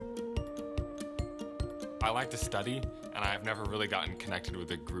I like to study, and I've never really gotten connected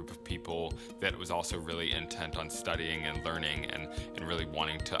with a group of people that was also really intent on studying and learning and really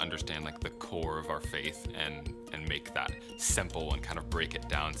wanting to understand like the core of our faith and make that simple and kind of break it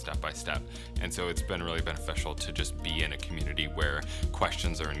down step by step. And so it's been really beneficial to just be in a community where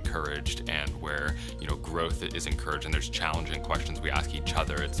questions are encouraged and where, growth is encouraged, and there's challenging questions we ask each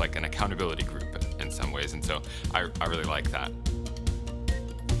other. It's like an accountability group in some ways, and so I really like that.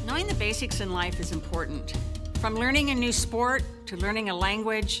 Knowing the basics in life is important. From learning a new sport to learning a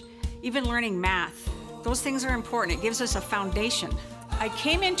language, even learning math, those things are important. It gives us a foundation. I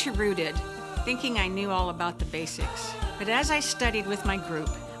came into Rooted thinking I knew all about the basics. But as I studied with my group,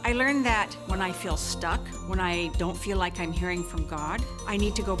 I learned that when I feel stuck, when I don't feel like I'm hearing from God, I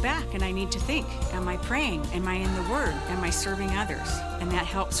need to go back and I need to think, am I praying? Am I in the Word? Am I serving others? And that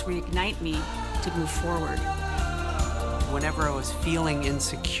helps reignite me to move forward. Whenever I was feeling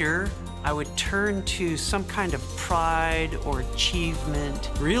insecure, I would turn to some kind of pride or achievement,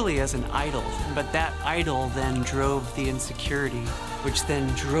 really as an idol. But that idol then drove the insecurity, which then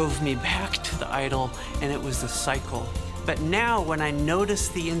drove me back to the idol, and it was a cycle. But now when I notice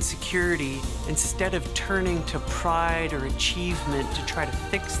the insecurity, instead of turning to pride or achievement to try to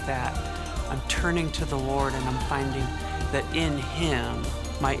fix that, I'm turning to the Lord and I'm finding that in Him,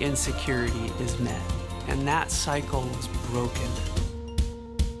 my insecurity is met. And that cycle was broken.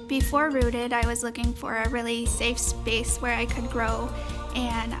 Before Rooted, I was looking for a really safe space where I could grow,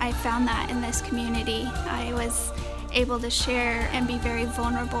 and I found that in this community. I was able to share and be very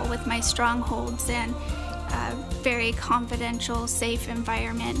vulnerable with my strongholds and a very confidential, safe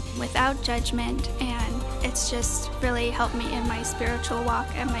environment without judgment, and it's just really helped me in my spiritual walk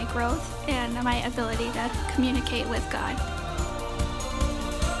and my growth and my ability to communicate with God.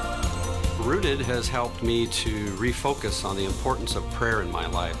 Rooted has helped me to refocus on the importance of prayer in my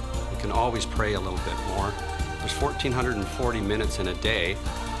life. We can always pray a little bit more. There's 1,440 minutes in a day.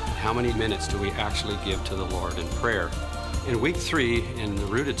 How many minutes do we actually give to the Lord in prayer? In week 3 in the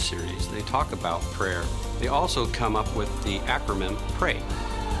Rooted series, they talk about prayer. They also come up with the acronym PRAY.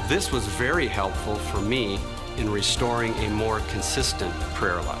 This was very helpful for me in restoring a more consistent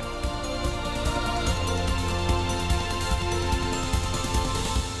prayer life.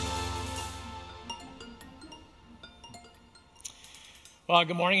 Well,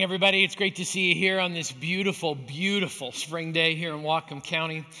 good morning, everybody. It's great to see you here on this beautiful, beautiful spring day here in Whatcom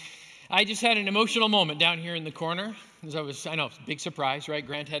County. I just had an emotional moment down here in the corner. I know, big surprise, right?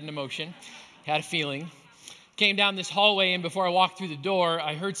 Grant had an emotion, had a feeling. Came down this hallway, and before I walked through the door,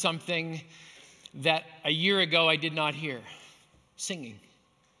 I heard something that a year ago I did not hear. Singing.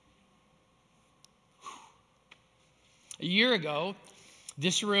 A year ago,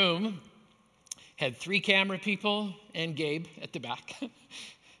 this room had 3 camera people and Gabe at the back.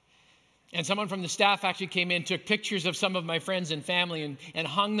 And someone from the staff actually came in, took pictures of some of my friends and family and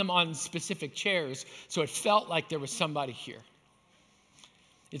hung them on specific chairs, so it felt like there was somebody here.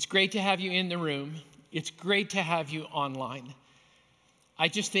 It's great to have you in the room. It's great to have you online. I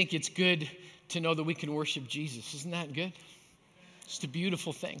just think it's good to know that we can worship Jesus. Isn't that good? It's a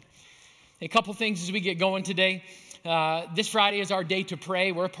beautiful thing. A couple things as we get going today. This Friday is our day to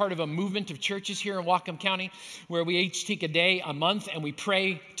pray. We're a part of a movement of churches here in Whatcom County where we each take a day a month and we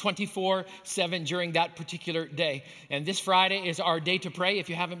pray 24/7 during that particular day. And this Friday is our day to pray. If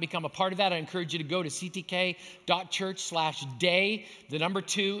you haven't become a part of that, I encourage you to go to ctk.church/day, the number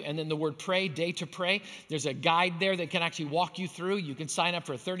 2, and then the word pray, day to pray. There's a guide there that can actually walk you through. You can sign up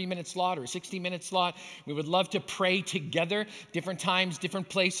for a 30-minute slot or a 60-minute slot. We would love to pray together, different times, different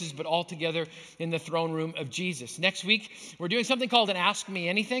places, but all together in the throne room of Jesus. Next week, we're doing something called an Ask Me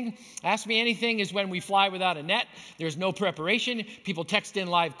Anything. Ask Me Anything is when we fly without a net. There's no preparation. People text in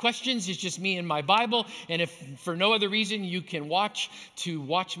live questions. It's just me and my Bible. And if for no other reason, you can watch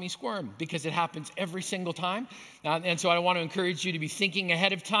me squirm, because it happens every single time. And so I want to encourage you to be thinking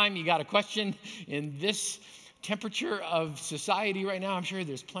ahead of time. You got a question in this temperature of society right now, I'm sure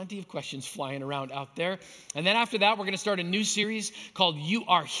there's plenty of questions flying around out there. And then after that, we're going to start a new series called You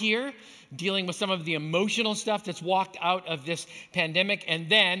Are Here, dealing with some of the emotional stuff that's walked out of this pandemic. And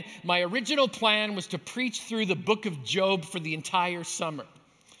then my original plan was to preach through the book of Job for the entire summer.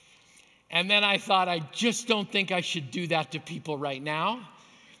 And then I thought, I just don't think I should do that to people right now,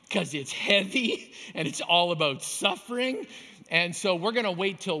 because it's heavy and it's all about suffering. And so we're going to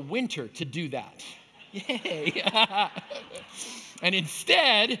wait till winter to do that. Yay. And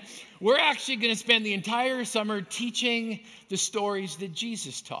instead, we're actually going to spend the entire summer teaching the stories that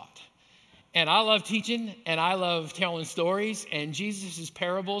Jesus taught. And I love teaching, and I love telling stories, and Jesus'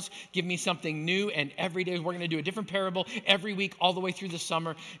 parables give me something new, and every day we're going to do a different parable every week all the way through the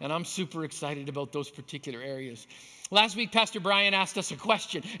summer, and I'm super excited about those particular areas. Last week, Pastor Brian asked us a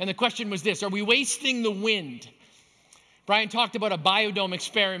question, and the question was this: are we wasting the wind? Brian talked about a biodome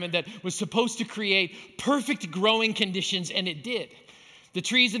experiment that was supposed to create perfect growing conditions, and it did. The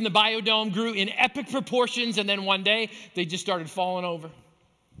trees in the biodome grew in epic proportions, and then one day they just started falling over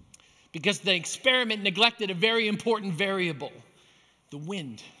because the experiment neglected a very important variable: the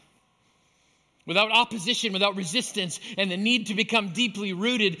wind. Without opposition, without resistance, and the need to become deeply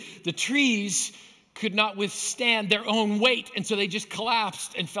rooted, the trees could not withstand their own weight, and so they just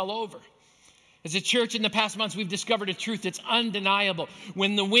collapsed and fell over. As a church in the past months, we've discovered a truth that's undeniable.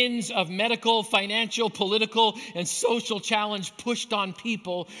 When the winds of medical, financial, political, and social challenge pushed on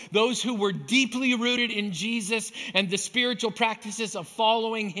people, those who were deeply rooted in Jesus and the spiritual practices of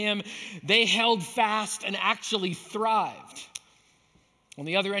following him, they held fast and actually thrived. On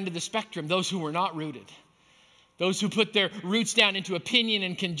the other end of the spectrum, those who were not rooted, those who put their roots down into opinion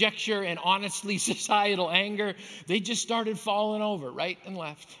and conjecture and honestly societal anger, they just started falling over right and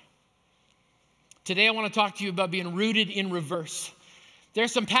left. Today, I want to talk to you about being rooted in reverse. There are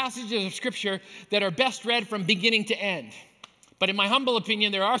some passages of Scripture that are best read from beginning to end. But in my humble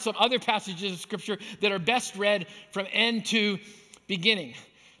opinion, there are some other passages of Scripture that are best read from end to beginning.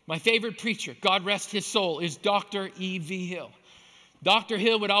 My favorite preacher, God rest his soul, is Dr. E.V. Hill. Dr.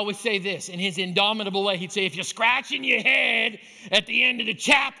 Hill would always say this in his indomitable way. He'd say, if you're scratching your head at the end of the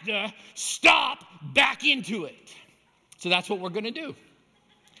chapter, stop, back into it. So that's what we're going to do.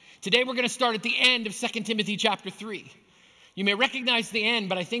 Today we're going to start at the end of 2 Timothy chapter 3. You may recognize the end,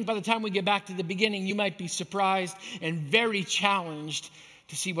 but I think by the time we get back to the beginning, you might be surprised and very challenged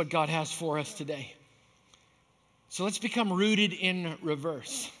to see what God has for us today. So let's become rooted in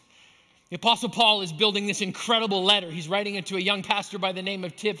reverse. The Apostle Paul is building this incredible letter. He's writing it to a young pastor by the name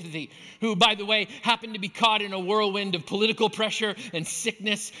of Timothy, who, by the way, happened to be caught in a whirlwind of political pressure and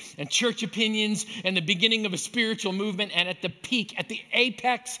sickness and church opinions and the beginning of a spiritual movement. And at the peak, at the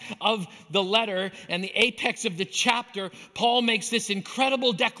apex of the letter and the apex of the chapter, Paul makes this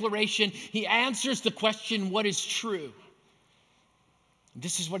incredible declaration. He answers the question, what is true?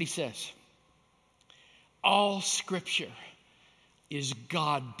 This is what he says: all Scripture is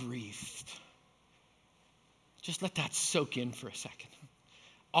God-breathed. Just let that soak in for a second.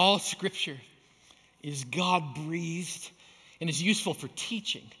 All Scripture is God-breathed and is useful for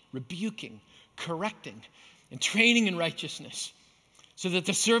teaching, rebuking, correcting, and training in righteousness, so that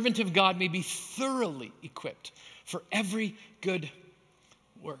the servant of God may be thoroughly equipped for every good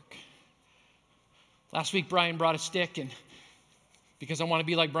work. Last week, Brian brought a stick, and because I want to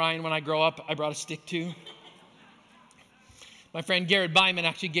be like Brian when I grow up, I brought a stick too. My friend Garrett Byman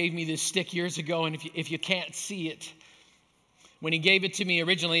actually gave me this stick years ago, and if you can't see it, when he gave it to me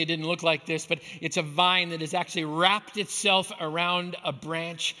originally, it didn't look like this, but it's a vine that has actually wrapped itself around a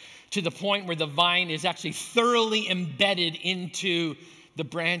branch to the point where the vine is actually thoroughly embedded into the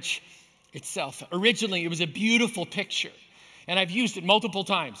branch itself. Originally, it was a beautiful picture, and I've used it multiple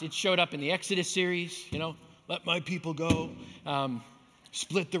times. It showed up in the Exodus series, let my people go.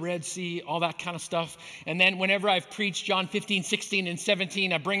 Split the Red Sea, all that kind of stuff. And then whenever I've preached John 15, 16, and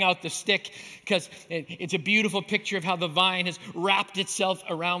 17, I bring out the stick because it's a beautiful picture of how the vine has wrapped itself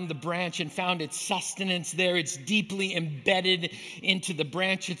around the branch and found its sustenance there. It's deeply embedded into the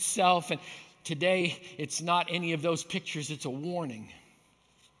branch itself. And today, it's not any of those pictures. It's a warning.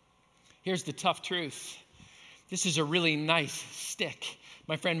 Here's the tough truth. This is a really nice stick.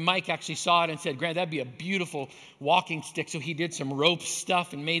 My friend Mike actually saw it and said, Grant, that'd be a beautiful walking stick. So he did some rope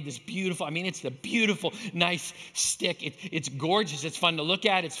stuff and made this beautiful, it's the beautiful, nice stick. It's gorgeous. It's fun to look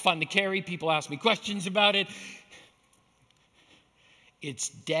at. It's fun to carry. People ask me questions about it. It's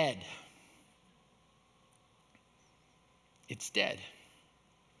dead. It's dead.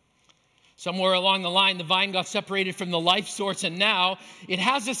 Somewhere along the line, the vine got separated from the life source, and now it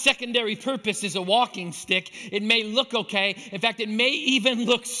has a secondary purpose as a walking stick. It may look okay. In fact, it may even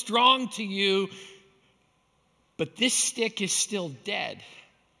look strong to you, but this stick is still dead.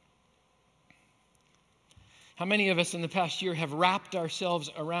 How many of us in the past year have wrapped ourselves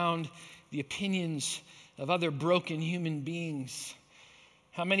around the opinions of other broken human beings?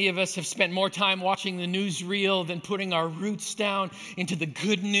 How many of us have spent more time watching the newsreel than putting our roots down into the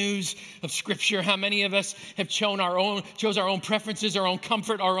good news of Scripture? How many of us have chose our own preferences, our own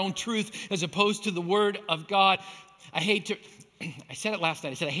comfort, our own truth, as opposed to the Word of God? I said it last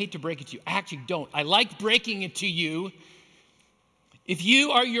night. I said, I hate to break it to you. I actually don't. I like breaking it to you If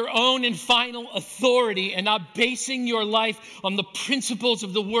you are your own and final authority and not basing your life on the principles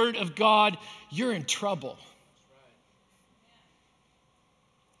of the Word of God, you're in trouble.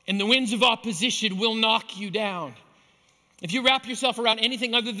 And the winds of opposition will knock you down. If you wrap yourself around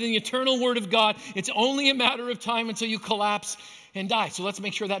anything other than the eternal Word of God, it's only a matter of time until you collapse and die. So let's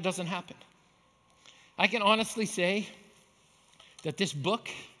make sure that doesn't happen. I can honestly say that this book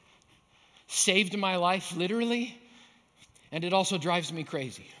saved my life literally, and it also drives me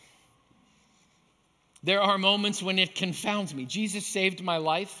crazy. There are moments when it confounds me. Jesus saved my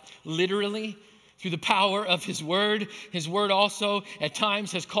life literally through the power of His Word. His Word also at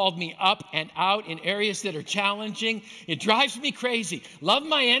times has called me up and out in areas that are challenging. It drives me crazy. Love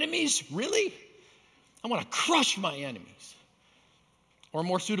my enemies? Really? I want to crush my enemies. Or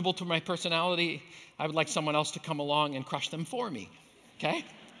more suitable to my personality, I would like someone else to come along and crush them for me. Okay?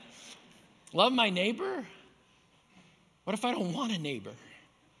 Love my neighbor? What if I don't want a neighbor?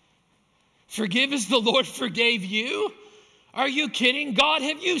 Forgive as the Lord forgave you? Are you kidding? God,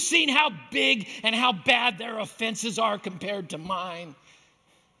 have you seen how big and how bad their offenses are compared to mine?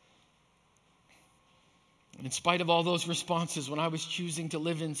 And in spite of all those responses, when I was choosing to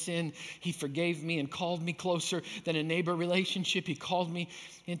live in sin, He forgave me and called me closer than a neighbor relationship. He called me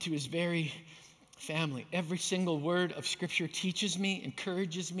into His very family. Every single word of Scripture teaches me,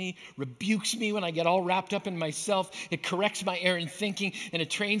 encourages me, rebukes me when I get all wrapped up in myself. It corrects my errant thinking, and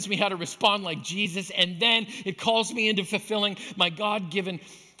it trains me how to respond like Jesus. And then it calls me into fulfilling my God-given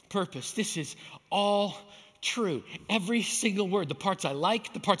purpose. This is all true. Every single word, the parts I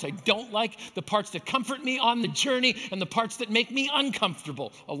like, the parts I don't like, the parts that comfort me on the journey, and the parts that make me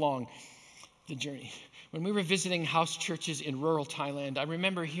uncomfortable along the journey. When we were visiting house churches in rural Thailand, I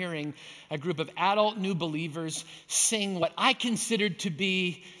remember hearing a group of adult new believers sing what I considered to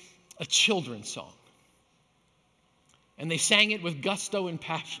be a children's song. And they sang it with gusto and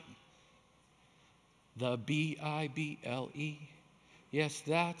passion. The Bible, yes,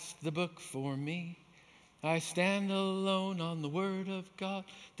 that's the book for me. I stand alone on the Word of God,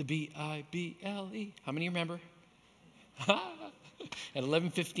 the Bible. How many remember? At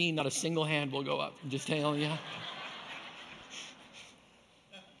 11:15, not a single hand will go up. I'm just telling you.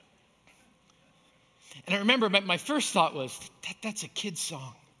 And I remember my first thought was, that's a kid's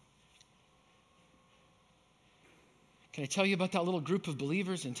song. Can I tell you about that little group of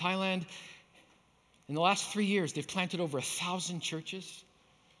believers in Thailand? In the last 3 years, they've planted over 1,000 churches.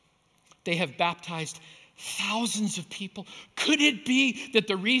 They have baptized thousands of people. Could it be that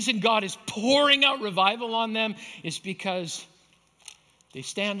the reason God is pouring out revival on them is because they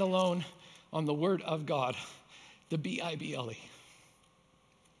stand alone on the Word of God, the Bible?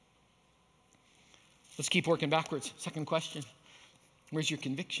 Let's keep working backwards. Second question, where's your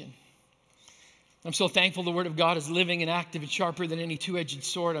conviction? I'm so thankful the Word of God is living and active and sharper than any two-edged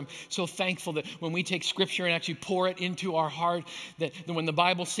sword. I'm so thankful that when we take Scripture and actually pour it into our heart, that when the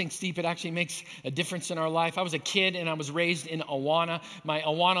Bible sinks deep, it actually makes a difference in our life. I was a kid and I was raised in Awana. My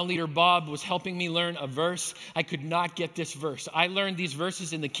Awana leader, Bob, was helping me learn a verse. I could not get this verse. I learned these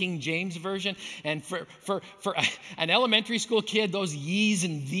verses in the King James Version, and for an elementary school kid, those ye's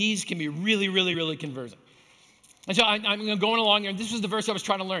and these can be really, really, really confusing. And so I'm going along here, and this was the verse I was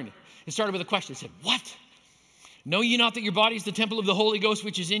trying to learn. It started with a question. It said, what? Know ye not that your body is the temple of the Holy Ghost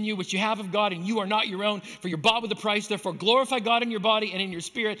which is in you, which you have of God, and you are not your own, for you're bought with a price. Therefore glorify God in your body and in your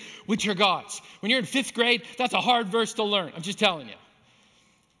spirit, which are God's. When you're in 5th grade, that's a hard verse to learn. I'm just telling you.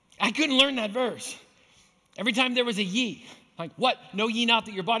 I couldn't learn that verse. Every time there was a ye, like, what? Know ye not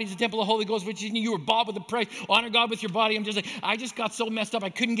that your body is the temple of the Holy Ghost, which is in you, you were bought with a price. Honor God with your body. I just got so messed up.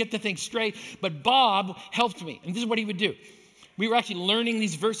 I couldn't get the thing straight. But Bob helped me. And this is what he would do. We were actually learning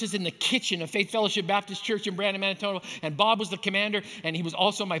these verses in the kitchen of Faith Fellowship Baptist Church in Brandon, Manitoba. And Bob was the commander, and he was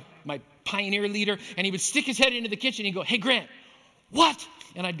also my pioneer leader. And he would stick his head into the kitchen and he'd go, hey, Grant, what?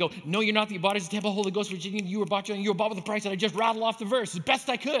 And I'd go, no, you're not. Your body's the temple of the Holy Ghost, which you were bought with a price. And I'd just rattle off the verse as best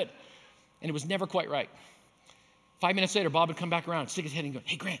I could. And it was never quite right. 5 minutes later, Bob would come back around, stick his head and go,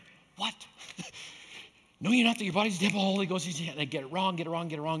 hey, Grant, what? No, you're not. That your body's the temple of the Holy Ghost. And I'd get it wrong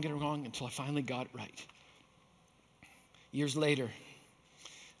until I finally got it right. Years later,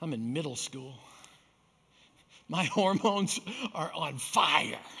 I'm in middle school. My hormones are on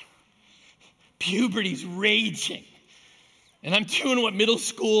fire. Puberty's raging. And I'm doing what middle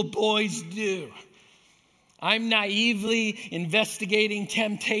school boys do. I'm naively investigating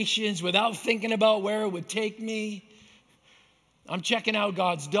temptations without thinking about where it would take me. I'm checking out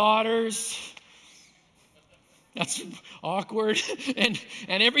God's daughters. That's awkward. And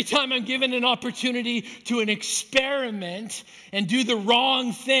every time I'm given an opportunity to an experiment and do the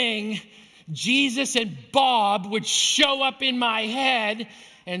wrong thing, Jesus and Bob would show up in my head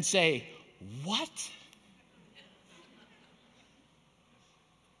and say, "What?"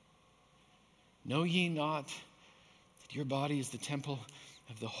 Know ye not that your body is the temple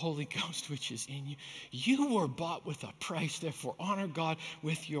of the Holy Ghost which is in you? You were bought with a price, therefore honor God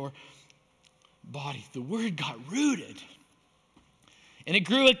with your body. The word got rooted. And it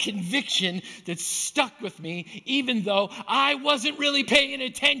grew a conviction that stuck with me, even though I wasn't really paying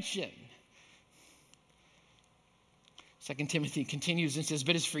attention. 2 Timothy continues and says,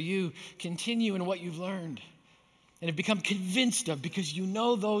 "But as for you, continue in what you've learned and have become convinced of, because you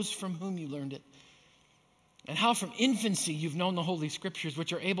know those from whom you learned it, and how from infancy you've known the Holy Scriptures,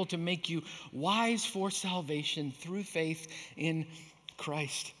 which are able to make you wise for salvation through faith in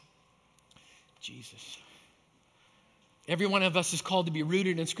Christ Jesus." Every one of us is called to be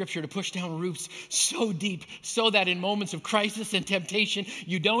rooted in Scripture, to push down roots so deep so that in moments of crisis and temptation,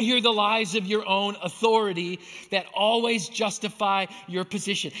 you don't hear the lies of your own authority that always justify your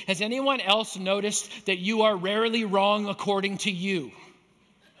position. Has anyone else noticed that you are rarely wrong according to you?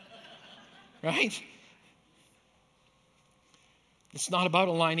 Right? It's not about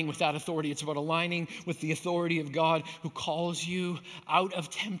aligning with that authority. It's about aligning with the authority of God, who calls you out of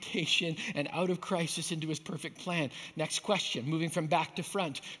temptation and out of crisis into his perfect plan. Next question, moving from back to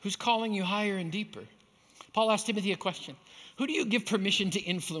front. Who's calling you higher and deeper? Paul asked Timothy a question. Who do you give permission to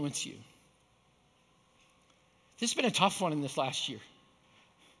influence you? This has been a tough one in this last year.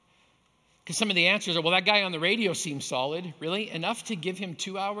 Because some of the answers are, well, that guy on the radio seems solid. Really? Enough to give him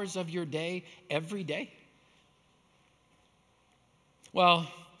 2 hours of your day every day?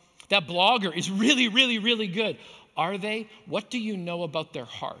 Well, that blogger is really, really, really good. Are they? What do you know about their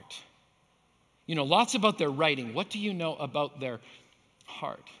heart? You know lots about their writing. What do you know about their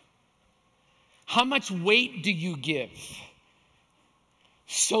heart? How much weight do you give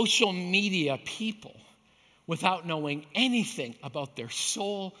social media people without knowing anything about their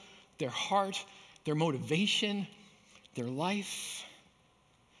soul, their heart, their motivation, their life?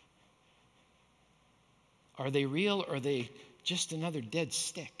 Are they real, or are they just another dead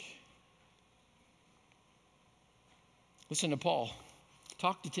stick? Listen to Paul.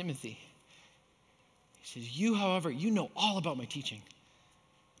 Talk to Timothy. He says, "You, however, you know all about my teaching,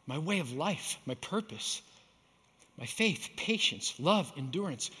 my way of life, my purpose, my faith, patience, love,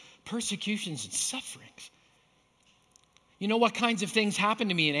 endurance, persecutions, and sufferings. You know what kinds of things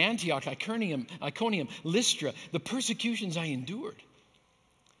happened to me in Antioch, Iconium, Lystra, the persecutions I endured.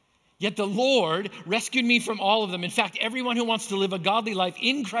 Yet the Lord rescued me from all of them. In fact, everyone who wants to live a godly life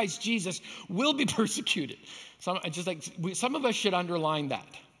in Christ Jesus will be persecuted." Some of us should underline that,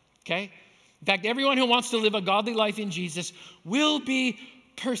 okay? In fact, everyone who wants to live a godly life in Jesus will be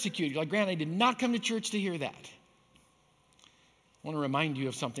persecuted. Like, Grant, I did not come to church to hear that. I want to remind you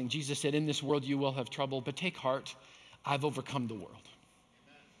of something. Jesus said, "In this world you will have trouble, but take heart, I've overcome the world."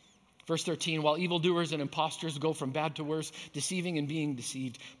 Verse 13, while evildoers and impostors go from bad to worse, deceiving and being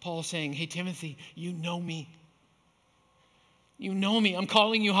deceived, Paul is saying, hey, Timothy, you know me. You know me. I'm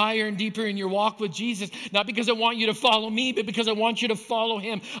calling you higher and deeper in your walk with Jesus, not because I want you to follow me, but because I want you to follow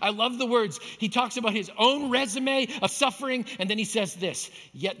him. I love the words. He talks about his own resume of suffering, and then he says this,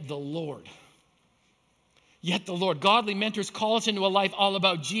 yet the Lord. Yet the Lord. Godly mentors call us into a life all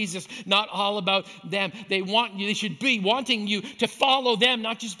about Jesus, not all about them. They should be wanting you to follow them,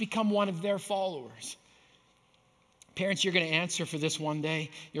 not just become one of their followers. Parents, you're going to answer for this one day.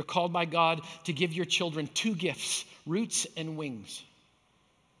 You're called by God to give your children 2 gifts, roots and wings.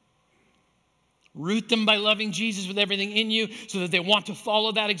 Root them by loving Jesus with everything in you so that they want to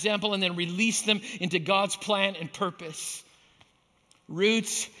follow that example, and then release them into God's plan and purpose.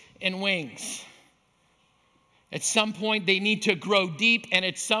 Roots and wings. At some point, they need to grow deep, and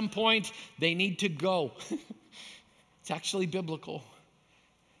at some point, they need to go. It's actually biblical.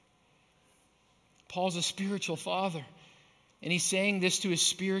 Paul's a spiritual father, and he's saying this to his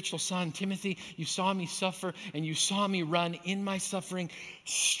spiritual son, Timothy, you saw me suffer, and you saw me run in my suffering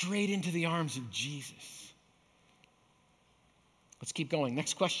straight into the arms of Jesus. Let's keep going.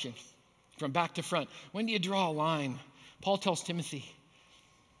 Next question, from back to front. When do you draw a line? Paul tells Timothy,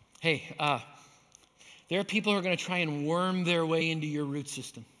 hey, there are people who are going to try and worm their way into your root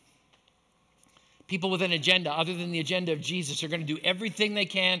system. People with an agenda other than the agenda of Jesus are going to do everything they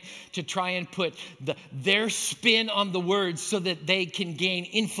can to try and put their spin on the words so that they can gain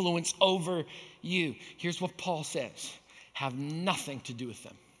influence over you. Here's what Paul says. Have nothing to do with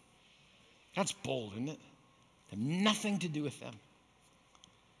them. That's bold, isn't it? Have nothing to do with them.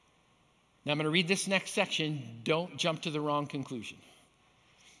 Now I'm going to read this next section. Don't jump to the wrong conclusion.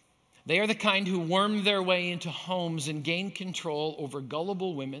 They are the kind who worm their way into homes and gain control over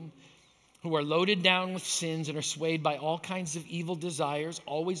gullible women who are loaded down with sins and are swayed by all kinds of evil desires,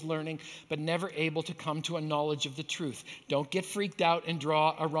 always learning, but never able to come to a knowledge of the truth. Don't get freaked out and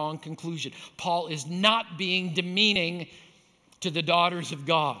draw a wrong conclusion. Paul is not being demeaning to the daughters of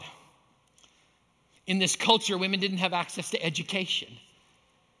God. In this culture, women didn't have access to education.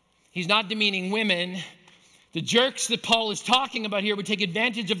 He's not demeaning women. The jerks that Paul is talking about here would take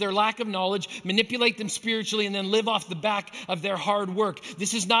advantage of their lack of knowledge, manipulate them spiritually, and then live off the back of their hard work.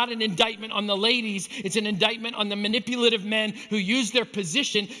 This is not an indictment on the ladies. It's an indictment on the manipulative men who use their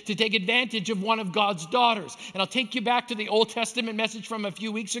position to take advantage of one of God's daughters. And I'll take you back to the Old Testament message from a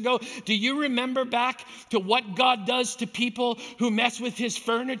few weeks ago. Do you remember back to what God does to people who mess with his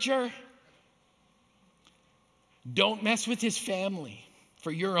furniture? Don't mess with his family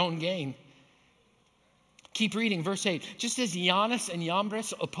for your own gain. Keep reading, verse 8. Just as Jannes and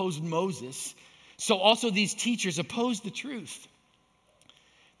Jambres opposed Moses, so also these teachers oppose the truth.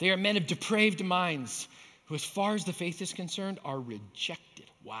 They are men of depraved minds who, as far as the faith is concerned, are rejected.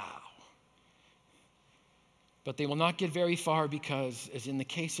 Wow. But they will not get very far because, as in the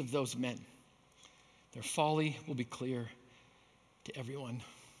case of those men, their folly will be clear to everyone.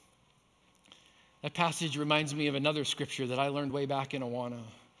 That passage reminds me of another scripture that I learned way back in Awana.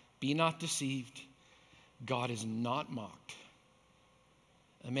 Be not deceived. God is not mocked.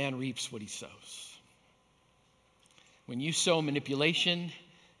 A man reaps what he sows. When you sow manipulation,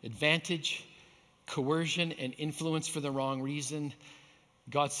 advantage, coercion, and influence for the wrong reason,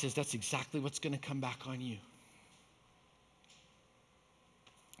 God says that's exactly what's going to come back on you.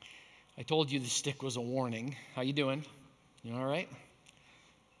 I told you the stick was a warning. How you doing? You all right?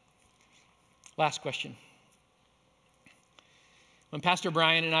 Last question. When Pastor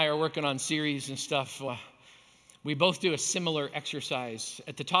Brian and I are working on series and stuff, we both do a similar exercise.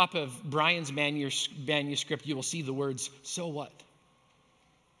 At the top of Brian's manuscript, you will see the words, "So what?"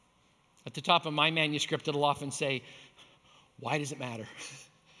 At the top of my manuscript, it'll often say, "Why does it matter?"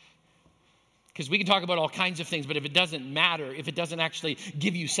 Because we can talk about all kinds of things, but if it doesn't matter, if it doesn't actually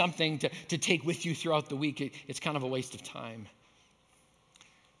give you something to take with you throughout the week, it's kind of a waste of time.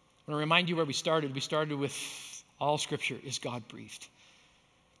 I want to remind you where we started. We started with all Scripture is God-breathed.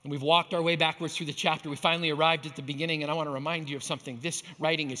 And we've walked our way backwards through the chapter. We finally arrived at the beginning, and I want to remind you of something. This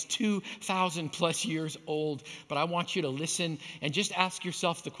writing is 2,000 plus years old, but I want you to listen and just ask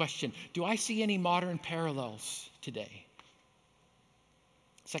yourself the question, do I see any modern parallels today?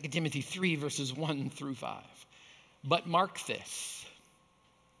 2 Timothy 3, verses 1 through 5. But mark this,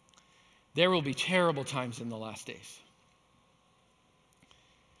 there will be terrible times in the last days.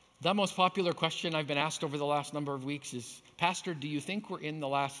 The most popular question I've been asked over the last number of weeks is, Pastor, do you think we're in the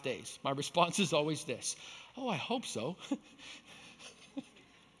last days? My response is always this, oh, I hope so.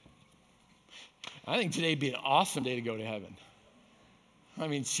 I think today'd be an awesome day to go to heaven. I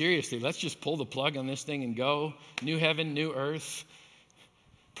mean, seriously, let's just pull the plug on this thing and go. New heaven, new earth,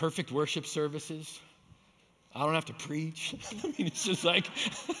 perfect worship services. I don't have to preach. I mean, it's just like,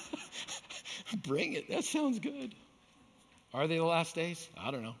 bring it. That sounds good. Are they the last days?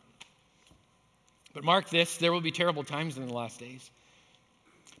 I don't know. But mark this, there will be terrible times in the last days.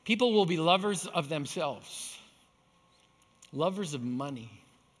 People will be lovers of themselves, lovers of money,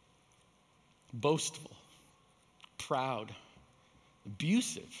 boastful, proud,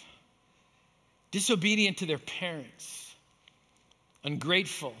 abusive, disobedient to their parents,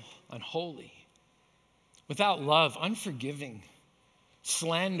 ungrateful, unholy, without love, unforgiving,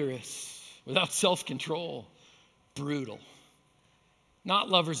 slanderous, without self-control, brutal. Not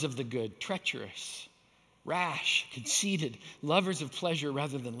lovers of the good, treacherous, rash, conceited, lovers of pleasure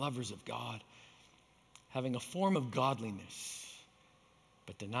rather than lovers of God, having a form of godliness,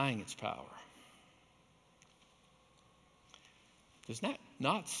 but denying its power. Does that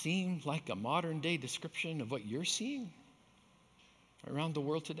not seem like a modern day description of what you're seeing around the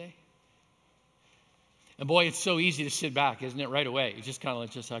world today? And boy, it's so easy to sit back, isn't it, right away? It's just kind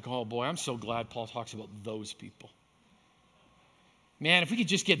of like, oh boy, I'm so glad Paul talks about those people. Man, if we could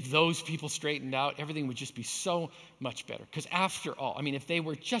just get those people straightened out, everything would just be so much better. Because after all, I mean, if they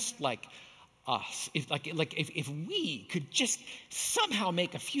were just like us, if we could just somehow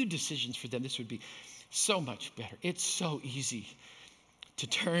make a few decisions for them, this would be so much better. It's so easy to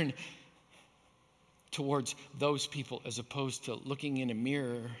turn towards those people as opposed to looking in a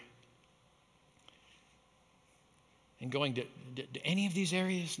mirror and going, do any of these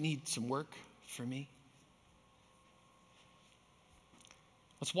areas need some work for me?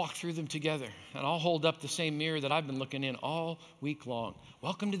 Let's walk through them together. And I'll hold up the same mirror that I've been looking in all week long.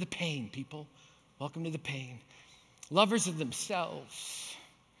 Welcome to the pain, people. Welcome to the pain. Lovers of themselves.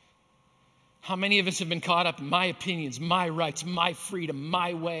 How many of us have been caught up in my opinions, my rights, my freedom,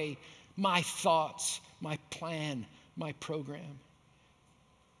 my way, my thoughts, my plan, my program.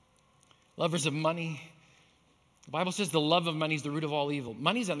 Lovers of money. The Bible says the love of money is the root of all evil.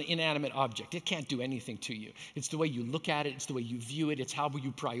 Money is an inanimate object. It can't do anything to you. It's the way you look at it. It's the way you view it. It's how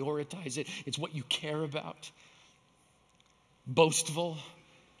you prioritize it. It's what you care about. Boastful.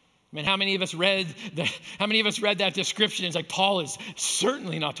 I mean, how many of us read that description? It's like, Paul is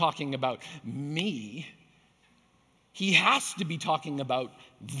certainly not talking about me. He has to be talking about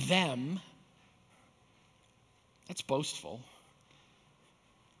them. That's boastful.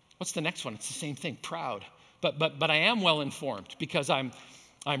 What's the next one? It's the same thing, proud. But I am well informed because I'm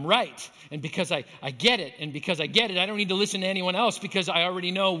right, and because I get it, and because I get it, I don't need to listen to anyone else because I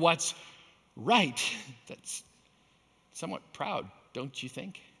already know what's right. That's somewhat proud, don't you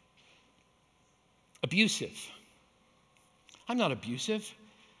think? Abusive. I'm not abusive.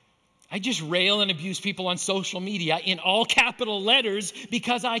 I just rail and abuse people on social media in all capital letters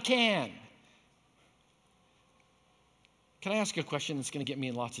because I can. Can I ask a question that's going to get me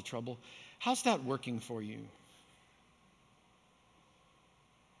in lots of trouble? How's that working for you?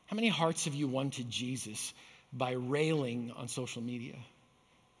 How many hearts have you won to Jesus by railing on social media?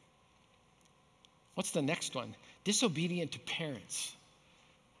 What's the next one? Disobedient to parents.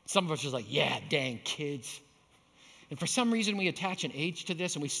 Some of us are just like, yeah, dang kids. And for some reason, we attach an age to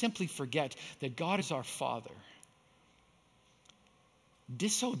this and we simply forget that God is our Father.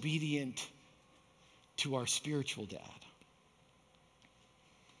 Disobedient to our spiritual dad.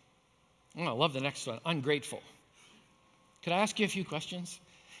 Oh, I love the next one. Ungrateful. Could I ask you a few questions?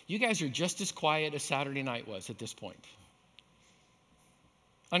 You guys are just as quiet as Saturday night was at this point.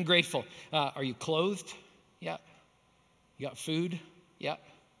 Ungrateful. Are you clothed? Yeah. You got food? Yeah.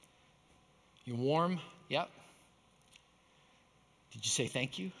 You warm? Yeah. Did you say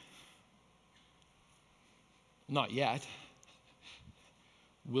thank you? Not yet.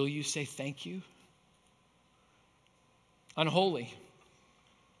 Will you say thank you? Unholy.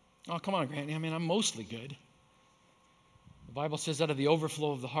 Oh, come on, Granny. I mean, I'm mostly good. The Bible says out of the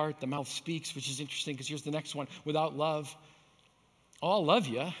overflow of the heart, the mouth speaks, which is interesting because here's the next one. Without love. Oh, I'll love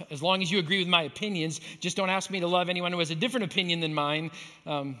you as long as you agree with my opinions. Just don't ask me to love anyone who has a different opinion than mine.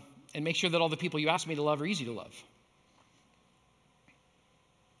 And make sure that all the people you ask me to love are easy to love.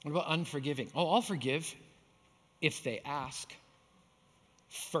 What about unforgiving? Oh, I'll forgive if they ask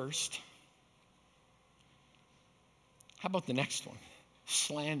first. How about the next one?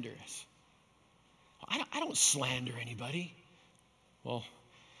 Slanderous. I don't slander anybody. Well,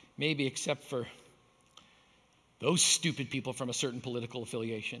 maybe except for those stupid people from a certain political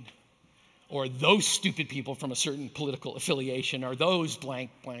affiliation, or those stupid people from a certain political affiliation, or those blank,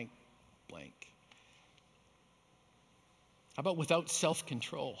 blank, blank. How about without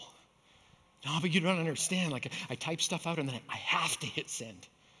self-control? No, but you don't understand. Like, I type stuff out and then I have to hit send.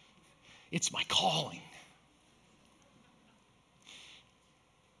 It's my calling.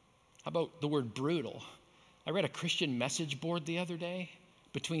 How about the word brutal? I read a Christian message board the other day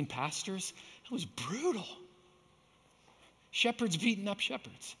between pastors. It was brutal. Shepherds beating up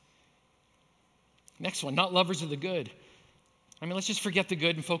shepherds. Next one, not lovers of the good. I mean, let's just forget the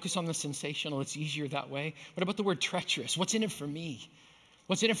good and focus on the sensational. It's easier that way. What about the word treacherous? What's in it for me?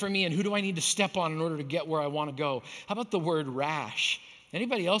 What's in it for me, and who do I need to step on in order to get where I want to go? How about the word rash?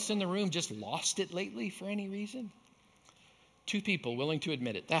 Anybody else in the room just lost it lately for any reason? 2 people willing to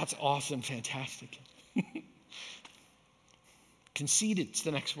admit it. That's awesome, fantastic. Conceited's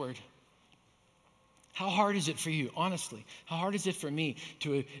the next word. How hard is it for you, honestly? How hard is it for me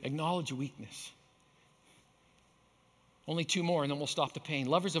to acknowledge a weakness? Only 2 more, and then we'll stop the pain.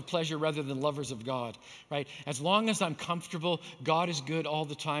 Lovers of pleasure rather than lovers of God, right? As long as I'm comfortable, God is good all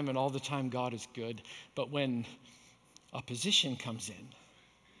the time, and all the time God is good. But when opposition comes in,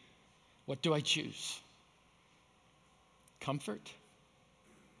 what do I choose? Comfort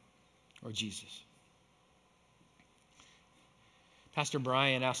or Jesus? Pastor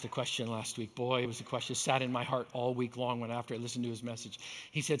Brian asked a question last week. Boy, it was a question that sat in my heart all week long when after I listened to his message.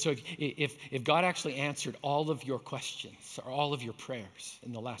 He said, so if God actually answered all of your questions or all of your prayers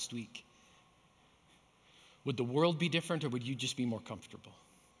in the last week, would the world be different or would you just be more comfortable?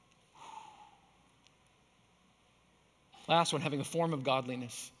 Last one, having a form of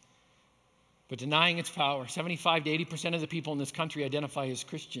godliness, but denying its power. 75 to 80% of the people in this country identify as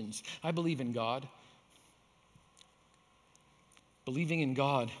Christians. I believe in God. Believing in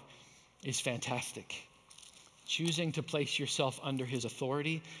God is fantastic. Choosing to place yourself under his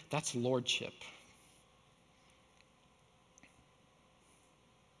authority, that's lordship.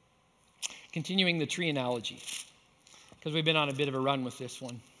 Continuing the tree analogy, because we've been on a bit of a run with this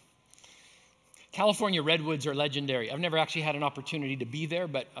one. California redwoods are legendary. I've never actually had an opportunity to be there,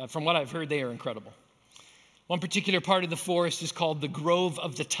 but from what I've heard, they are incredible. One particular part of the forest is called the Grove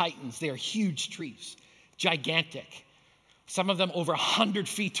of the Titans. They are huge trees, gigantic. Some of them over 100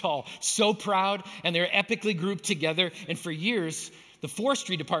 feet tall, so proud, and they're epically grouped together. And for years, the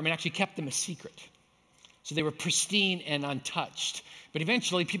forestry department actually kept them a secret. So they were pristine and untouched. But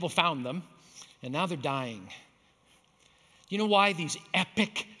eventually, people found them, and now they're dying. You know why these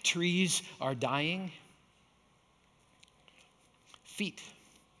epic trees are dying? Feet.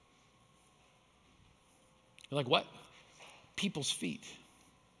 You're like, what? People's feet.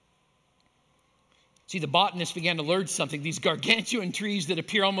 See, the botanists began to learn something. These gargantuan trees that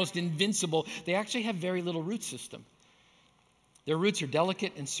appear almost invincible, they actually have very little root system. Their roots are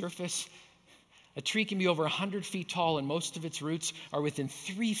delicate and surface. A tree can be over 100 feet tall, and most of its roots are within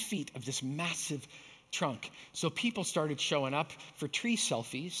 3 feet of this massive trunk. So people started showing up for tree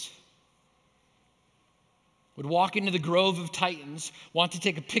selfies, would walk into the Grove of Titans, want to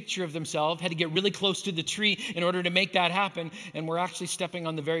take a picture of themselves, had to get really close to the tree in order to make that happen, and were actually stepping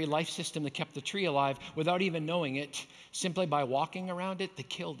on the very life system that kept the tree alive without even knowing it. Simply by walking around it, they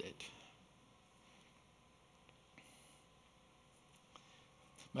killed it.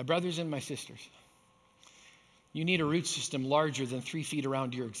 My brothers and my sisters, you need a root system larger than 3 feet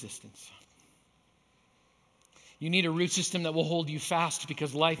around your existence. You need a root system that will hold you fast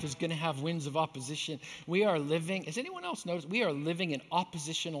because life is going to have winds of opposition. We are living, has anyone else noticed? We are living in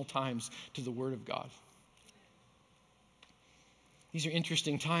oppositional times to the Word of God. These are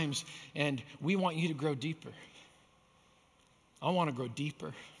interesting times, and we want you to grow deeper. I want to grow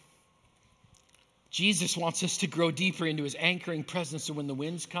deeper. Jesus wants us to grow deeper into his anchoring presence so when the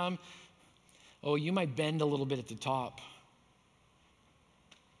winds come, you might bend a little bit at the top.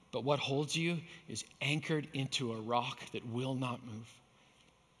 But what holds you is anchored into a rock that will not move.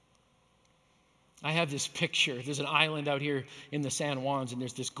 I have this picture. There's an island out here in the San Juans, and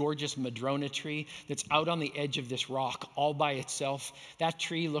there's this gorgeous madrona tree that's out on the edge of this rock all by itself. That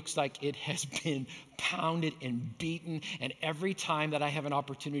tree looks like it has been pounded and beaten, and every time that I have an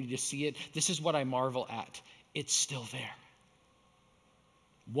opportunity to see it, this is what I marvel at. It's still there.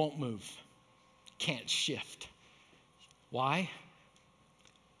 Won't move. Can't shift. Why?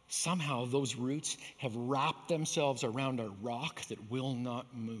 Somehow those roots have wrapped themselves around a rock that will not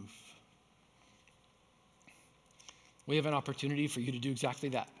move. We have an opportunity for you to do exactly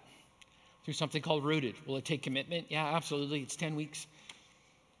that through something called Rooted. Will it take commitment? Yeah, absolutely. It's 10 weeks.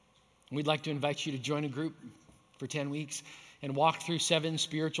 We'd like to invite you to join a group for 10 weeks and walk through 7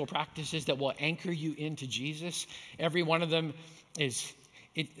 spiritual practices that will anchor you into Jesus. Every one of them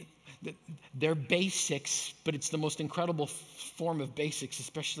they're basics, but it's the most incredible form of basics,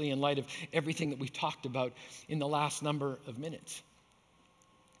 especially in light of everything that we've talked about in the last number of minutes.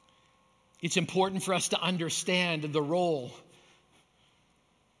 It's important for us to understand the role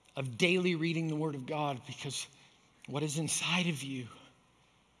of daily reading the Word of God, because what is inside of you,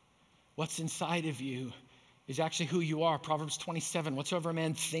 what's inside of you is actually who you are. Proverbs 27, whatsoever a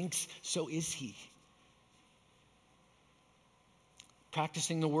man thinks, so is he.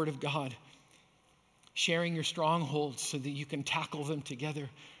 Practicing the Word of God, sharing your strongholds so that you can tackle them together.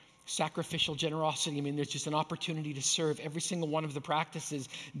 Sacrificial generosity. I mean, there's just an opportunity to serve. Every single one of the practices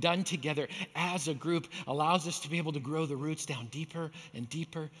done together as a group allows us to be able to grow the roots down deeper and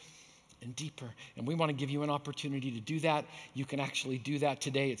deeper and deeper. And we want to give you an opportunity to do that. You can actually do that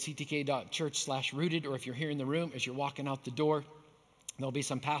today at ctk.church/rooted, or if you're here in the room, as you're walking out the door, there'll be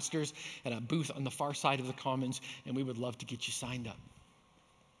some pastors at a booth on the far side of the Commons, and we would love to get you signed up.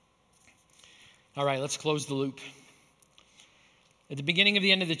 All right, let's close the loop. At the beginning of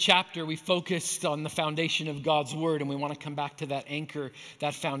the end of the chapter, we focused on the foundation of God's Word, and we want to come back to that anchor,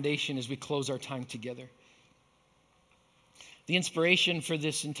 that foundation, as we close our time together. The inspiration for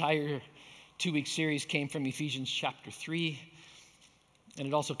this entire 2-week series came from Ephesians chapter 3, and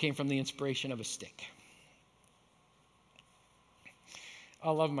it also came from the inspiration of a stick.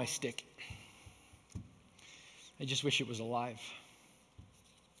 I love my stick. I just wish it was alive.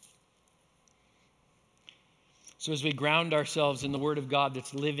 So as we ground ourselves in the Word of God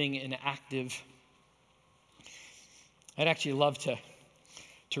that's living and active, I'd actually love to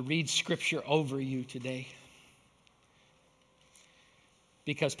read Scripture over you today.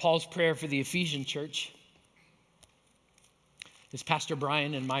 Because Paul's prayer for the Ephesian church is Pastor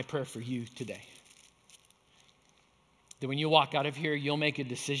Brian and my prayer for you today. That when you walk out of here, you'll make a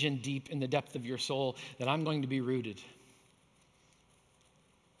decision deep in the depth of your soul that I'm going to be rooted.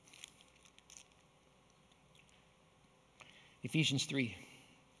 Ephesians 3.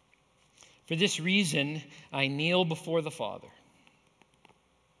 For this reason, I kneel before the Father,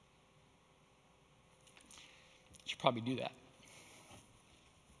 probably do that.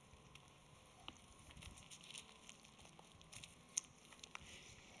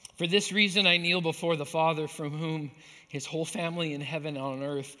 For this reason, I kneel before the Father, from whom his whole family in heaven and on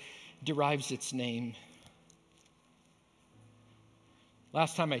earth derives its name.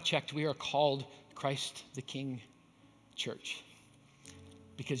 Last time I checked, we are called Christ the King Church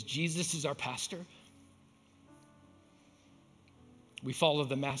because Jesus is our pastor. We follow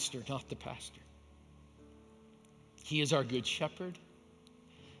the master, not the pastor. He is our good shepherd,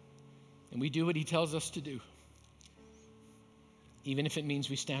 and we do what he tells us to do, even if it means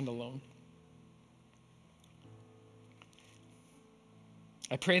we stand alone.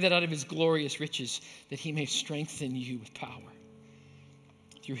 I pray that out of his glorious riches that he may strengthen you with power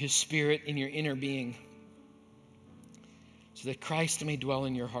through his Spirit in your inner being, so that Christ may dwell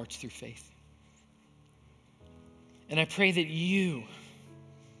in your hearts through faith. And I pray that you,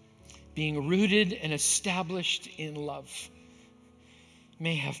 being rooted and established in love,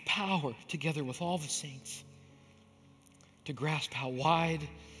 may have power together with all the saints to grasp how wide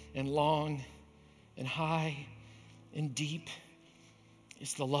and long and high and deep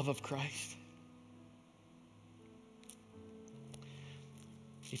is the love of Christ.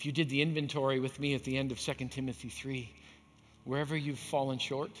 If you did the inventory with me at the end of 2 Timothy 3, wherever you've fallen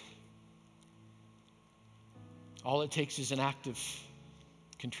short, all it takes is an act of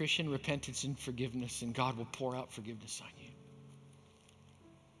contrition, repentance, and forgiveness, and God will pour out forgiveness on you.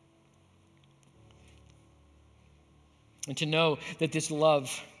 And to know that this love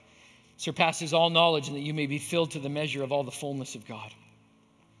surpasses all knowledge, and that you may be filled to the measure of all the fullness of God.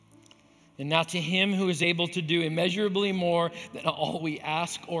 And now to him who is able to do immeasurably more than all we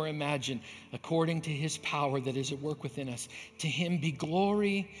ask or imagine, according to his power that is at work within us, to him be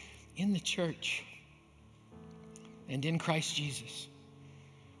glory in the church and in Christ Jesus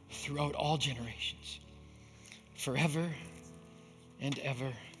throughout all generations, forever and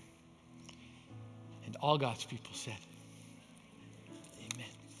ever. And all God's people said, amen.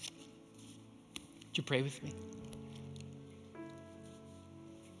 Would you pray with me?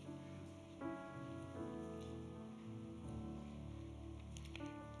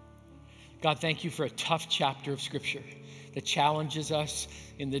 God, thank you for a tough chapter of Scripture that challenges us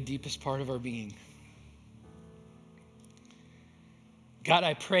in the deepest part of our being. God,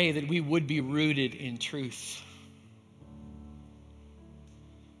 I pray that we would be rooted in truth.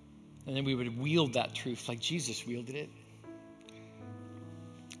 And then we would wield that truth like Jesus wielded it,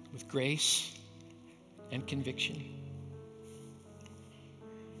 with grace and conviction.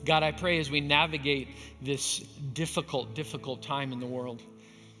 God, I pray as we navigate this difficult time in the world,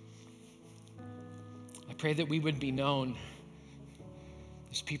 I pray that we would be known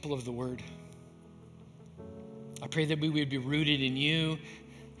as people of the Word. I pray that we would be rooted in you,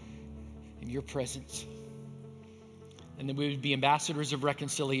 in your presence, and that we would be ambassadors of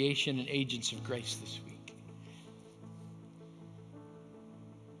reconciliation and agents of grace this week.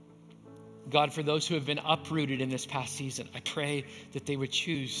 God, for those who have been uprooted in this past season, I pray that they would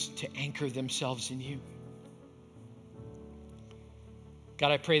choose to anchor themselves in you.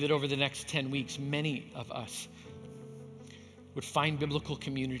 God, I pray that over the next 10 weeks, many of us would find biblical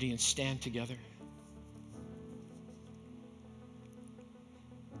community and stand together.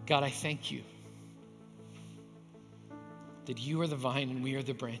 God, I thank you that you are the vine and we are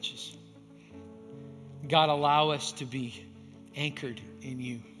the branches. God, allow us to be anchored in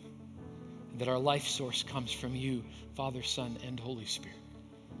you, that our life source comes from you, Father, Son, and Holy Spirit.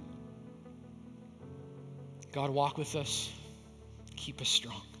 God, walk with us. Keep us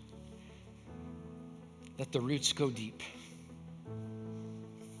strong. Let the roots go deep.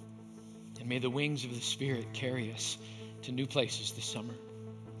 And may the wings of the Spirit carry us to new places this summer.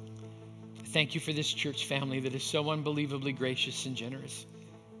 Thank you for this church family that is so unbelievably gracious and generous.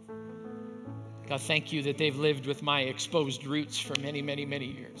 God, thank you that they've lived with my exposed roots for many, many, many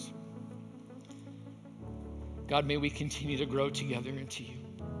years. God, may we continue to grow together into you.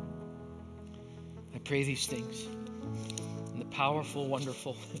 I pray these things in the powerful,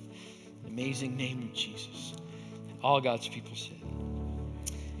 wonderful, amazing name of Jesus. And all God's people said,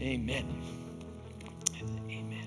 amen.